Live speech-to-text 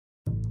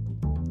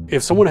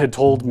If someone had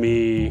told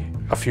me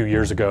a few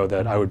years ago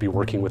that I would be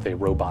working with a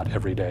robot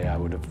every day, I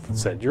would have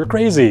said, "You're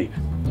crazy."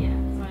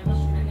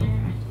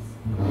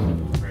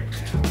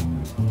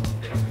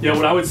 Yeah,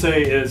 what I would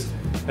say is,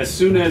 as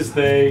soon as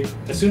a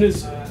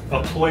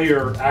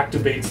player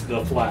activates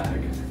the flag.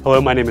 Hello,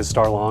 my name is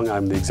Starlong.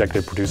 I'm the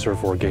executive producer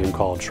for a game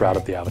called Shroud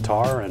of the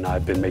Avatar, and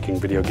I've been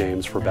making video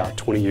games for about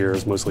 20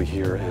 years, mostly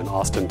here in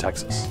Austin,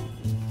 Texas.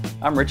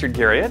 I'm Richard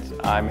Garriott.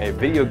 I'm a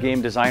video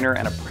game designer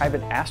and a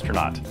private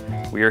astronaut.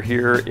 We are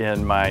here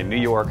in my New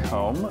York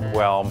home,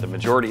 while the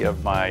majority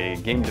of my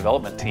game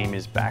development team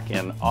is back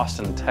in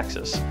Austin,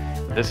 Texas.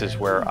 This is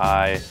where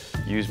I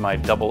use my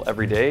double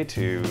every day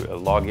to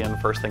log in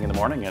first thing in the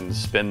morning and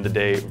spend the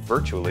day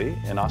virtually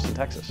in Austin,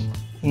 Texas.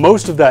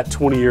 Most of that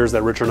 20 years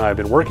that Richard and I have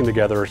been working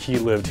together, he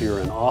lived here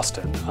in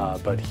Austin,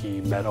 but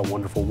he met a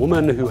wonderful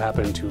woman who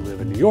happened to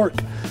live in New York.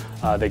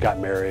 They got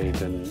married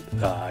and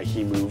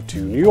he moved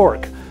to New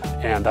York,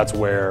 and that's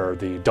where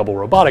the double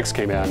robotics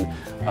came in.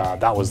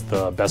 That was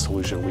the best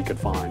solution we could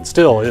find,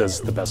 still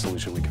is the best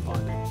solution we could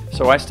find.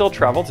 So I still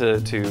travel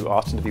to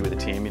Austin to be with the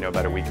team,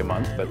 about a week a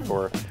month,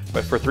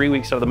 but for 3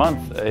 weeks out of the month,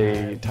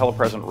 a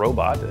telepresent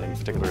robot, in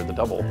particular the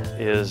double,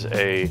 is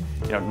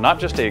not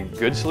just a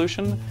good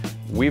solution.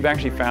 We've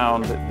actually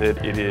found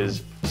that it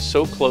is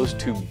so close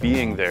to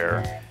being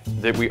there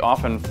that we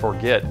often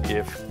forget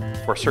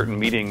for certain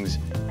meetings,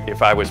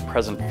 if I was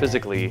present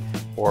physically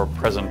or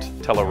present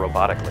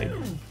telerobotically.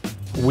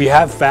 We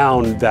have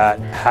found that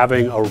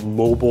having a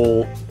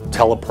mobile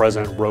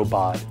telepresent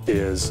robot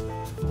is,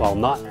 while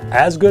not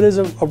as good as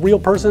a real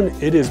person,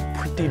 it is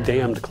pretty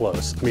damned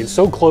close. I mean,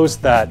 so close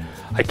that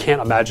I can't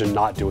imagine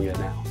not doing it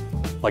now.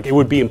 Like, it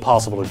would be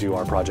impossible to do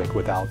our project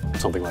without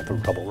something like the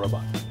double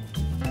robot.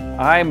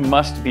 I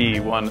must be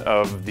one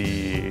of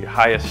the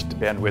highest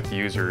bandwidth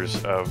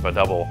users of a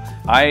double.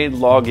 I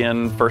log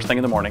in first thing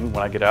in the morning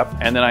when I get up,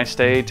 and then I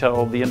stay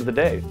till the end of the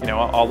day.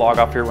 I'll log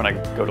off here when I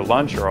go to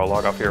lunch, or I'll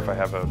log off here if I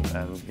have a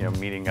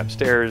meeting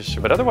upstairs.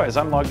 But otherwise,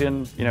 I'm logged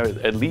in,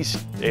 at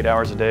least 8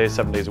 hours a day,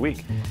 7 days a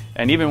week.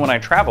 And even when I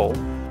travel,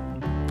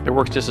 it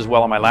works just as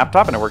well on my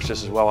laptop, and it works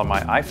just as well on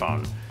my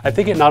iPhone. I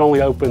think it not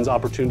only opens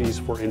opportunities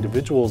for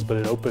individuals, but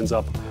it opens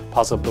up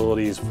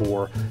possibilities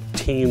for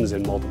teams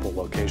in multiple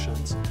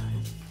locations.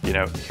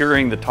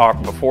 Hearing the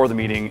talk before the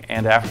meeting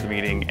and after the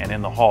meeting and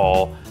in the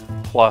hall,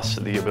 plus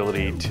the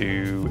ability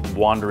to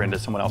wander into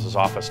someone else's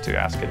office to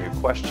ask a new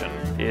question,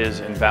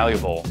 is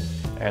invaluable.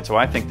 And so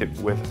I think that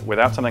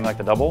without something like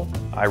the double,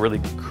 I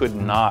really could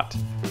not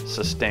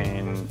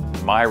sustain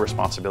my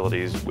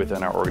responsibilities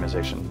within our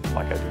organization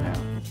like I do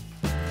now.